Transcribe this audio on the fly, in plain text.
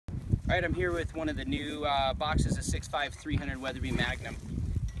All right, I'm here with one of the new boxes of 6.5 300 Weatherby Magnum,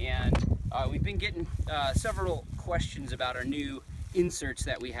 and we've been getting several questions about our new inserts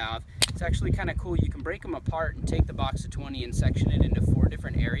that we have. It's actually kind of cool. You can break them apart and take the box of 20 and section it into 4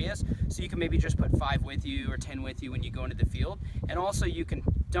 different areas, so you can maybe just put 5 with you or 10 with you when you go into the field, and also you can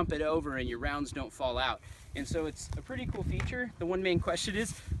dump it over and your rounds don't fall out. And so it's a pretty cool feature. The one main question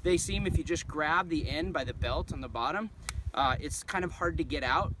is, they seem, if you just grab the end by the belt on the bottom, it's kind of hard to get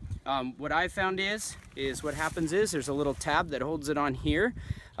out. What I've found is what happens is there's a little tab that holds it on here,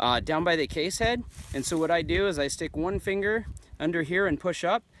 down by the case head. And so what I do is I stick one finger under here and push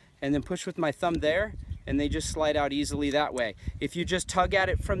up, and then push with my thumb there, and they just slide out easily that way. If you just tug at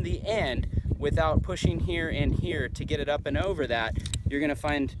it from the end without pushing here and here to get it up and over that, you're gonna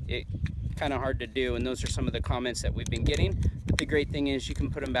find it kind of hard to do. And those are some of the comments that we've been getting. But the great thing is you can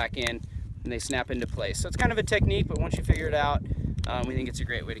put them back in and they snap into place. So it's kind of a technique, but once you figure it out, we think it's a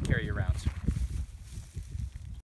great way to carry your rounds.